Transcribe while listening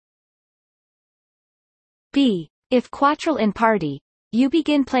B. If quattrille in party, you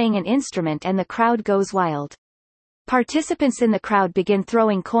begin playing an instrument and the crowd goes wild. Participants in the crowd begin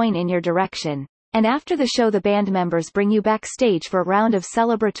throwing coin in your direction, and after the show the band members bring you backstage for a round of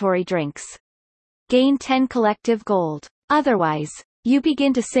celebratory drinks. Gain 10 collective gold. Otherwise, you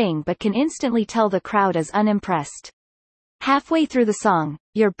begin to sing but can instantly tell the crowd is unimpressed. Halfway through the song,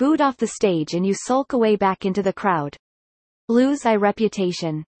 you're booed off the stage and you sulk away back into the crowd. Lose I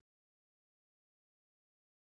reputation.